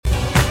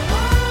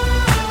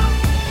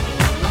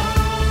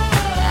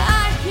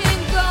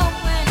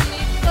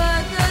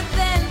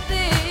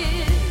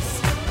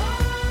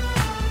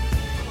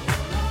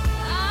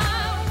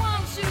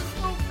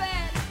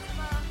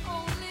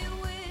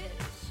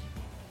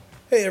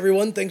Hey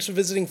everyone, thanks for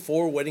visiting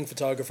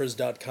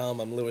 4weddingphotographers.com.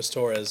 I'm Luis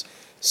Torres.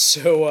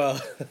 So,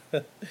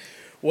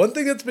 one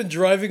thing that's been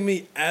driving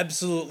me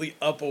absolutely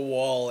up a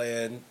wall,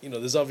 and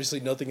there's obviously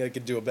nothing I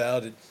can do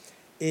about it,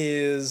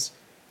 is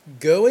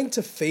going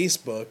to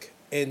Facebook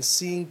and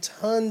seeing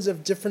tons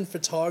of different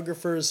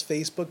photographers'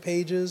 Facebook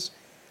pages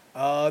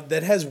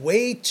that has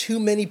way too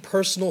many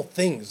personal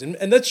things.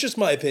 And that's just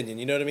my opinion,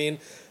 you know what I mean?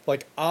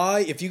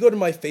 If you go to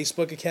my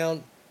Facebook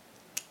account,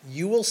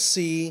 you will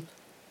see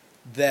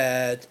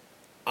that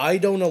I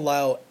don't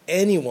allow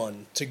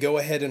anyone to go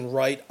ahead and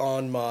write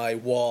on my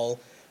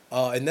wall.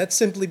 And that's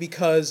simply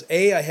because,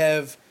 A, I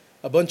have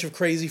a bunch of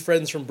crazy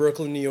friends from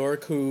Brooklyn, New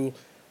York who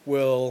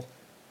will,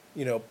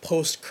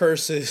 post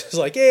curses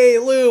like, hey,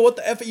 Lou, what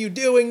the F are you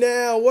doing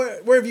now?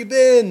 Where have you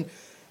been?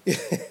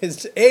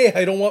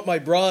 I don't want my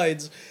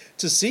brides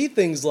to see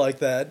things like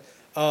that.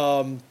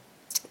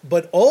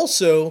 But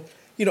also,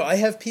 I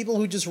have people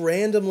who just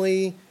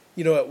randomly,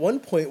 at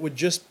one point would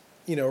just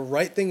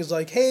write things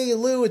like, hey,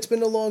 Lou, it's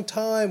been a long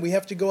time. We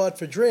have to go out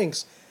for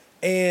drinks.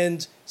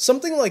 And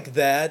something like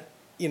that,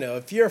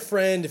 if you're a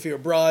friend, if you're a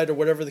bride, or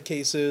whatever the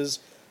case is,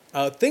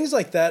 things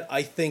like that,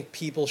 I think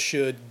people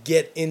should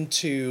get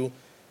into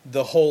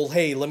the whole,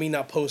 hey, let me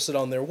not post it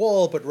on their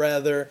wall, but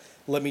rather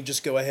let me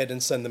just go ahead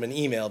and send them an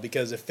email.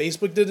 Because if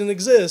Facebook didn't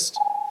exist,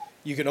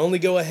 you can only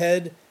go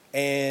ahead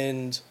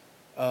and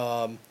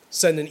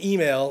send an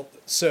email.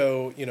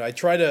 So, I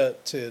try to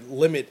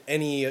limit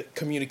any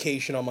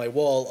communication on my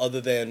wall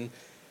other than,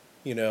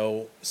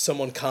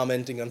 someone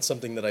commenting on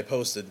something that I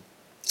posted.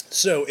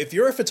 So if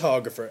you're a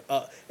photographer,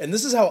 and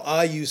this is how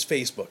I use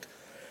Facebook,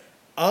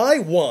 I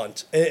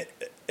want,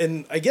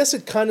 and I guess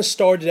it kind of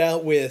started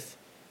out with,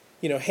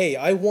 hey,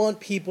 I want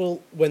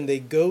people when they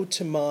go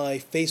to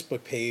my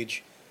Facebook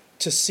page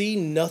to see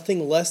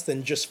nothing less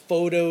than just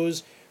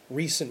photos,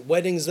 recent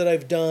weddings that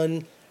I've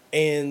done,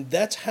 and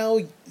that's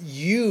how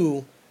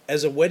you,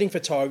 as a wedding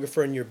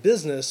photographer in your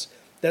business,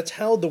 that's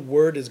how the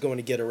word is going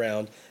to get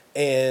around.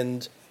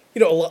 And,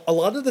 a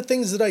lot of the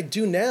things that I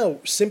do now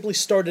simply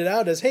started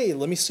out as, hey,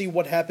 let me see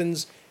what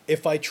happens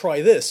if I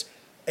try this.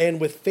 And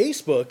with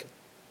Facebook,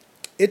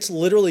 it's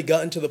literally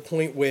gotten to the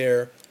point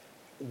where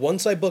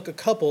once I book a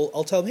couple,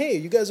 I'll tell them, hey, are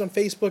you guys on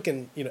Facebook?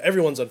 And,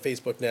 everyone's on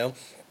Facebook now.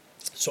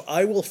 So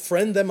I will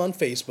friend them on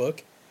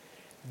Facebook.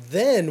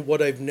 Then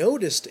what I've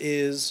noticed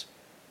is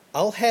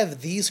I'll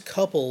have these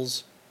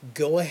couples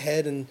go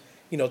ahead and,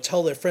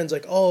 tell their friends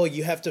like, oh,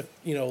 you have to,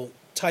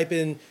 type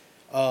in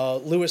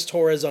Luis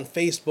Torres on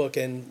Facebook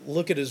and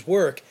look at his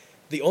work.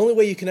 The only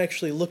way you can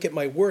actually look at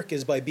my work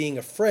is by being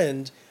a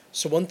friend.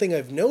 So one thing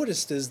I've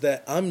noticed is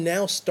that I'm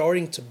now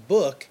starting to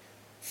book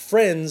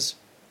friends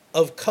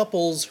of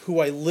couples who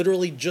I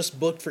literally just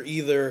booked for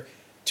either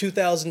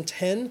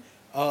 2010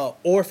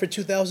 or for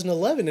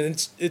 2011.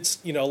 And it's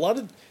a lot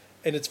of,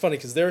 and it's funny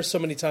because there are so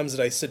many times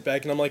that I sit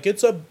back and I'm like,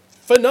 it's a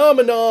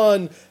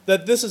phenomenon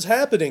that this is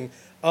happening.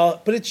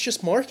 But it's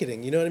just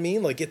marketing, you know what I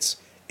mean? Like it's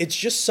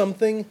just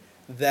something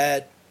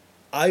that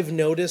I've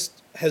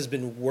noticed has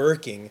been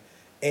working.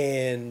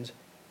 And,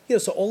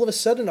 so all of a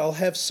sudden I'll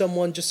have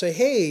someone just say,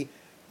 hey,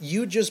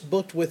 you just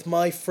booked with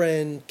my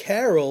friend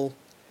Carol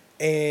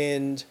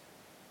and,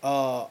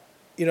 I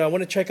want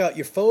to check out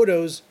your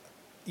photos,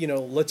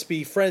 let's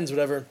be friends,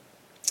 whatever.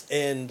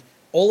 And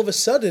all of a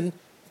sudden,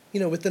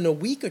 within a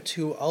week or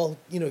two, I'll,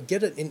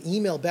 get an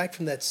email back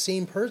from that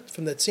same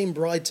from that same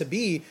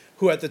bride-to-be,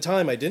 who at the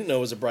time I didn't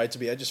know was a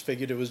bride-to-be. I just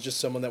figured it was just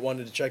someone that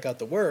wanted to check out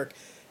the work.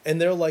 And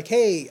they're like,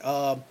 hey,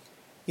 I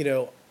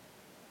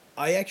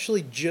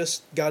actually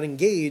just got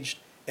engaged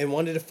and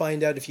wanted to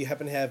find out if you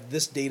happen to have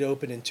this date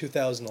open in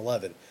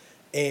 2011.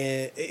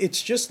 And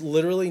it's just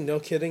literally,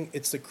 no kidding,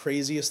 it's the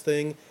craziest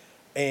thing.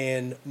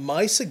 And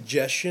my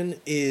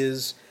suggestion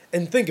is,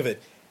 and think of it,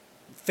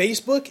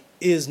 Facebook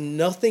is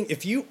nothing.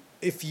 If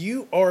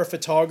you are a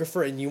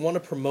photographer and you want to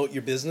promote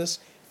your business,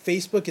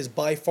 Facebook is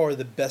by far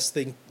the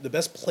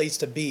best place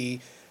to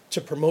be to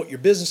promote your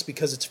business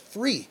because it's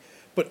free.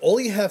 But all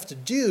you have to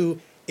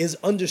do is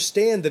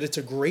understand that it's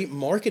a great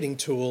marketing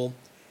tool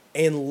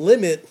and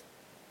limit,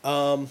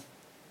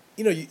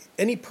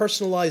 any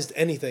personalized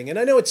anything. And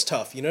I know it's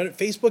tough.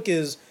 Facebook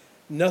is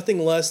nothing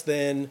less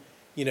than,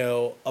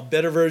 a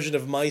better version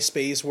of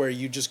MySpace where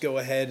you just go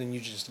ahead and you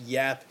just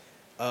yap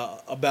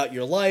about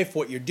your life,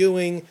 what you're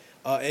doing.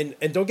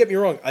 And don't get me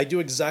wrong, I do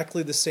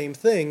exactly the same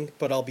thing,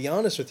 but I'll be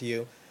honest with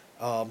you.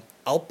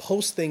 I'll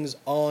post things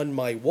on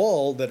my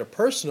wall that are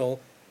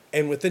personal,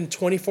 and within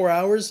 24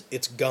 hours,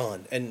 it's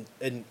gone. And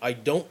I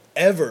don't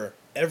ever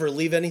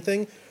leave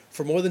anything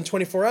for more than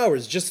 24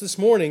 hours. Just this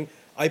morning,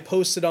 I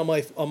posted on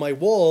my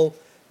wall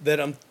that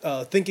I'm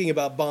thinking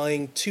about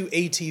buying 2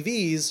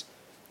 ATVs,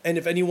 and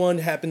if anyone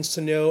happens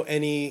to know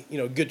any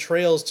good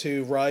trails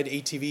to ride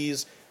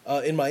ATVs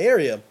in my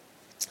area.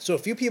 So a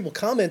few people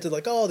commented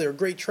like, oh, they're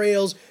great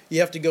trails. You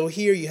have to go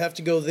here. You have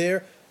to go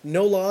there.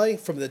 No lie,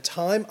 from the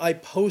time I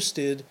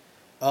posted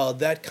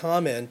that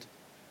comment,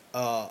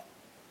 I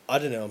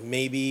don't know,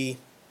 maybe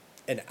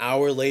an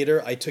hour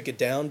later, I took it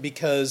down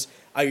because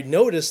I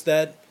noticed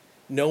that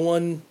no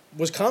one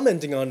was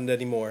commenting on it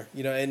anymore.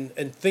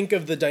 And think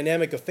of the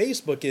dynamic of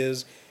Facebook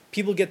is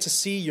people get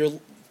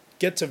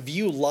to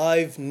view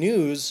live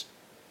news,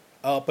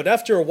 but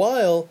after a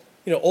while,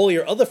 all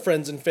your other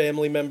friends and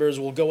family members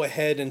will go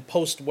ahead and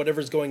post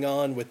whatever's going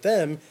on with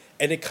them,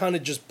 and it kind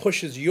of just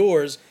pushes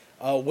yours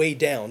way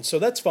down. So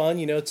that's fine.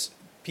 It's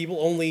people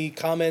only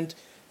comment,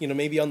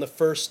 maybe on the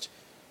first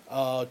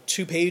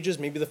 2 pages,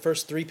 maybe the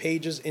first 3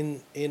 pages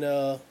in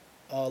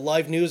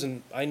live news,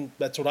 and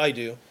that's what I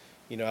do.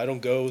 I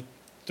don't go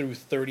through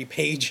 30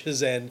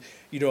 pages and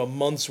a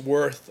month's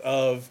worth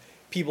of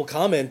people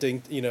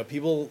commenting.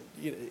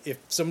 If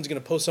someone's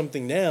going to post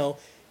something now,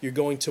 you're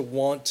going to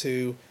want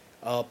to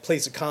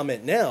place a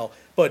comment now.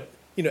 But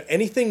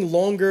anything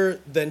longer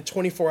than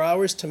 24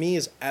 hours to me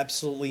is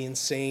absolutely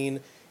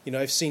insane.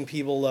 I've seen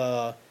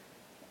people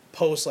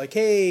post like,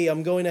 "Hey,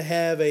 I'm going to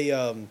have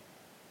a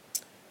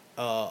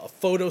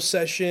photo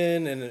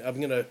session, and I'm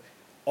going to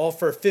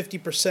offer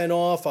 50%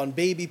 off on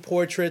baby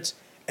portraits."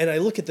 And I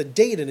look at the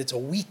date, and it's a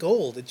week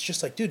old. It's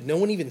just like, dude, no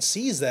one even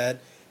sees that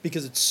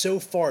because it's so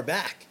far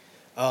back.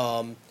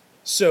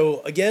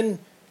 So again,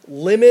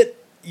 limit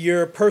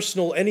your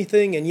personal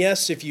anything. And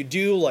yes, if you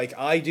do, like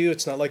I do,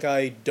 it's not like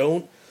I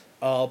don't,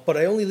 but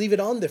I only leave it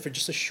on there for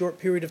just a short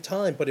period of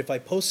time. But if I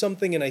post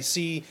something and I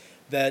see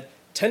that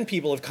 10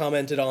 people have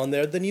commented on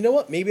there, then you know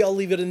what? Maybe I'll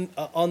leave it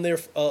on there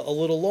a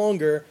little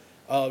longer,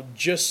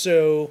 just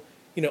so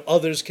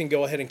others can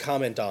go ahead and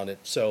comment on it.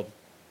 So,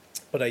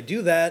 but I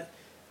do that,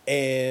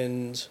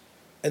 and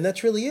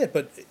that's really it.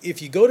 But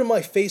if you go to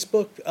my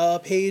Facebook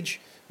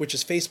page, which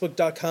is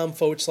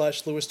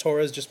facebook.com/Luis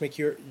Torres, just make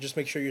sure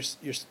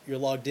you're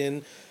logged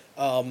in.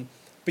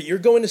 But you're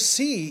going to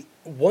see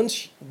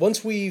once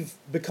we've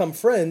become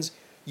friends,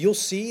 you'll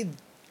see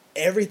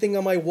everything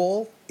on my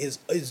wall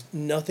is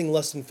nothing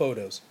less than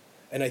photos.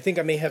 And I think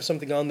I may have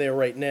something on there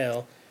right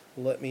now.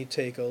 Let me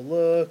take a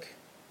look.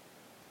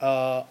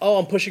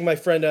 I'm pushing my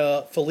friend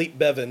Philippe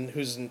Bevan,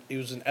 who's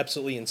an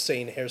absolutely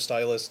insane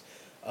hairstylist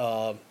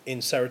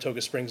in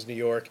Saratoga Springs, New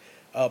York.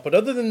 But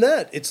other than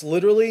that, it's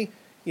literally,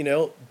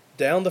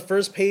 down the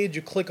first page,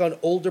 you click on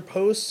older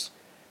posts,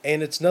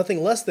 and it's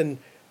nothing less than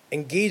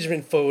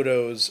engagement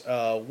photos,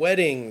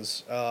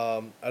 weddings.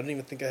 I don't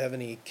even think I have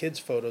any kids'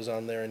 photos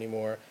on there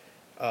anymore.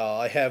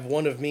 I have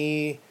one of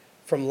me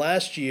from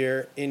last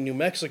year in New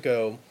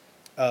Mexico,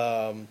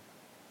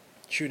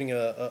 shooting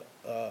at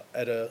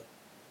a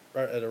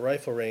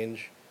rifle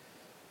range.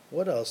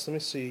 What else? Let me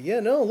see. Yeah,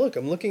 no, look,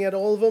 I'm looking at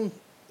all of them.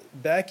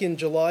 Back in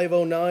July of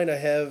 2009, I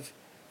have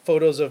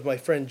photos of my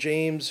friend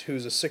James,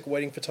 who's a sick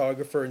wedding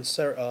photographer in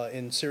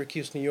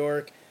Syracuse, New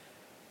York.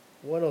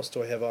 What else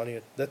do I have on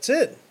here? That's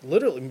it.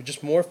 Literally,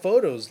 just more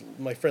photos.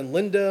 My friend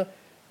Linda,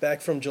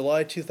 back from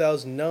July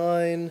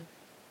 2009.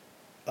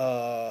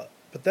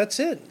 But that's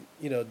it.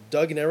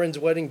 Doug and Erin's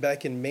wedding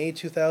back in May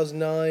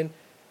 2009.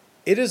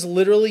 It is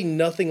literally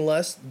nothing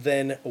less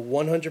than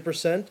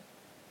 100%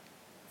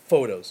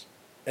 photos.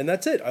 And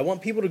that's it. I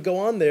want people to go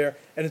on there.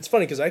 And it's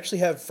funny because I actually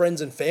have friends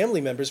and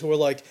family members who are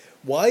like,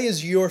 why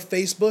is your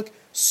Facebook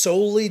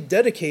solely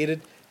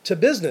dedicated to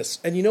business?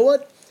 And you know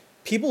what?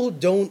 People who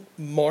don't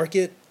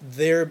market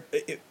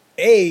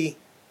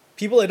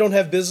people that don't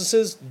have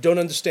businesses don't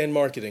understand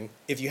marketing.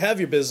 If you have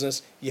your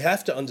business, you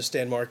have to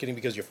understand marketing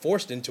because you're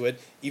forced into it,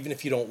 even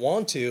if you don't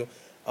want to.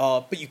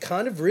 But you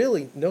kind of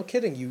really, no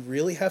kidding, you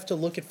really have to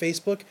look at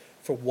Facebook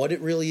for what it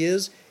really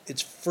is.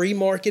 It's free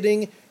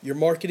marketing. You're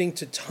marketing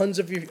to tons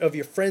of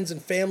your friends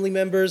and family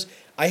members.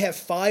 I have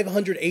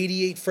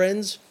 588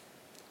 friends.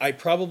 I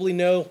probably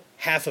know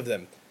half of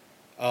them.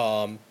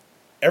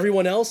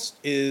 Everyone else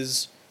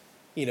is,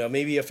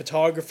 maybe a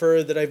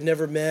photographer that I've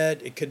never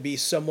met. It could be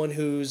someone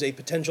who's a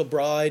potential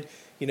bride.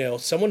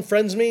 Someone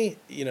friends me,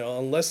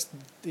 unless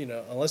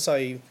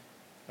I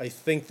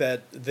think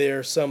that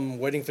they're some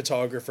wedding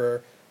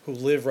photographer who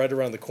live right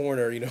around the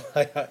corner.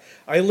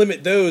 I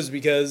limit those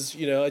because,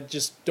 I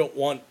just don't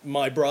want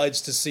my brides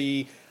to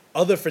see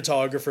other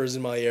photographers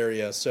in my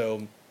area.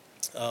 So,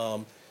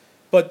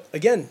 but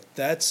again,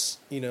 that's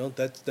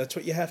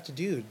what you have to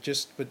do.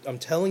 But I'm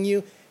telling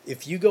you,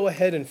 if you go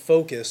ahead and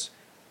focus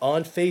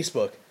on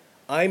Facebook,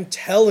 I'm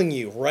telling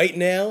you right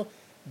now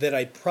that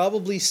I'd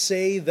probably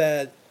say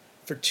that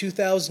for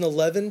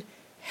 2011,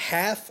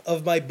 half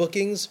of my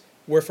bookings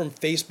were from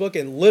Facebook.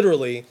 And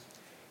literally,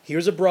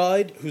 here's a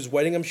bride whose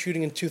wedding I'm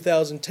shooting in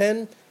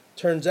 2010.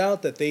 Turns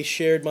out that they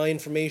shared my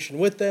information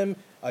with them.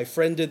 I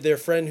friended their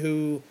friend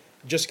who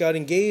just got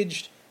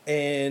engaged,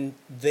 and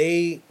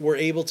they were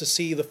able to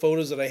see the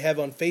photos that I have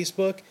on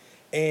Facebook,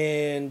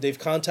 and they've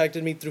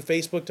contacted me through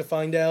Facebook to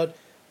find out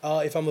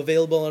if I'm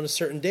available on a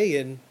certain day,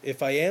 and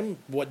if I am,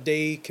 what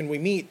day can we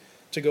meet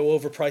to go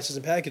over prices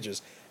and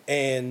packages.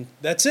 And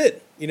that's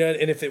it. And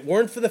if it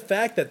weren't for the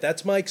fact that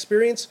that's my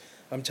experience,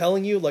 I'm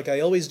telling you, like I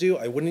always do,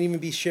 I wouldn't even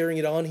be sharing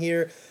it on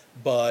here.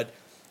 But,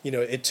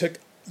 it took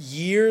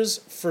years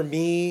for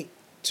me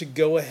to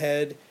go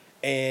ahead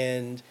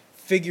and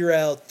figure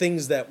out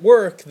things that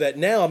work, that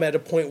now I'm at a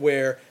point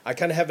where I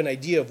kind of have an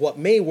idea of what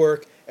may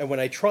work, And when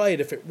I try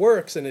it, if it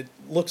works and it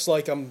looks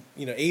like I'm,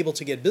 able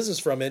to get business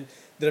from it,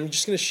 then I'm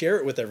just going to share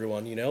it with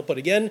everyone, But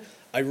again,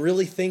 I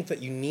really think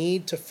that you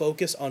need to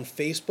focus on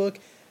Facebook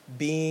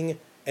being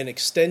an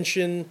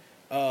extension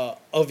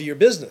of your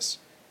business.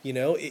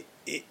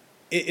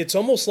 It's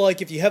almost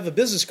like if you have a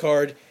business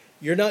card,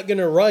 you're not going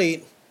to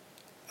write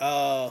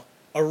a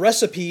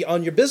recipe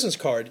on your business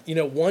card.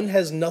 One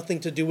has nothing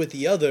to do with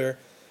the other.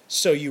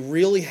 So you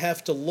really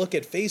have to look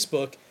at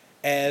Facebook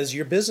as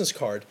your business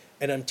card.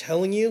 And I'm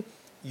telling you,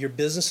 your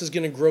business is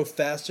going to grow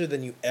faster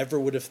than you ever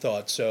would have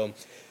thought. So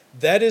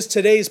that is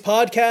today's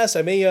podcast.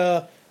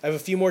 I have a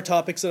few more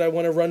topics that I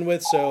want to run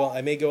with, so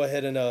I may go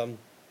ahead and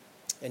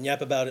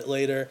yap about it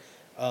later.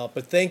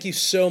 But thank you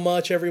so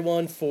much,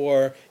 everyone,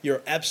 for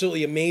your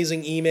absolutely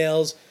amazing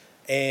emails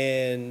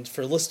and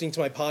for listening to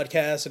my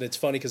podcast. And it's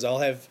funny because I'll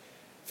have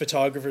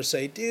photographers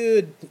say,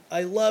 dude,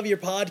 I love your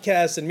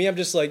podcast. And me, I'm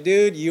just like,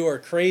 dude, you are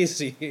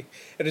crazy.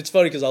 And it's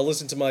funny because I'll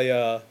listen to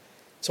my,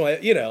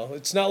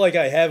 it's not like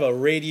I have a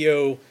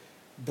radio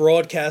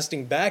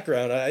broadcasting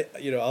background.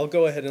 I'll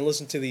go ahead and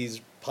listen to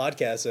these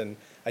podcasts and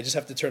I just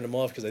have to turn them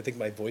off because I think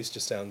my voice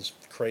just sounds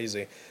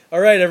crazy. All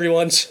right,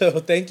 everyone. So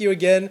thank you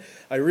again.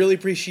 I really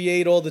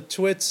appreciate all the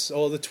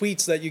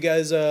tweets that you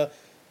guys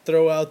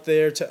throw out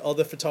there to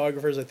other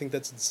photographers. I think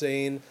that's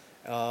insane.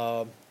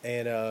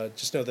 And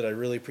just know that I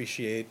really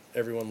appreciate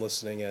everyone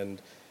listening,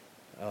 and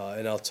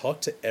I'll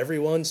talk to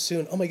everyone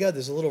soon. Oh my God,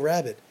 there's a little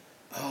rabbit.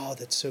 Oh,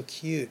 that's so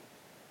cute.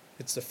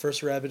 It's the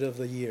first rabbit of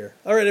the year.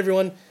 All right,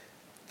 everyone.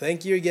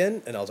 Thank you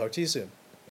again, and I'll talk to you soon.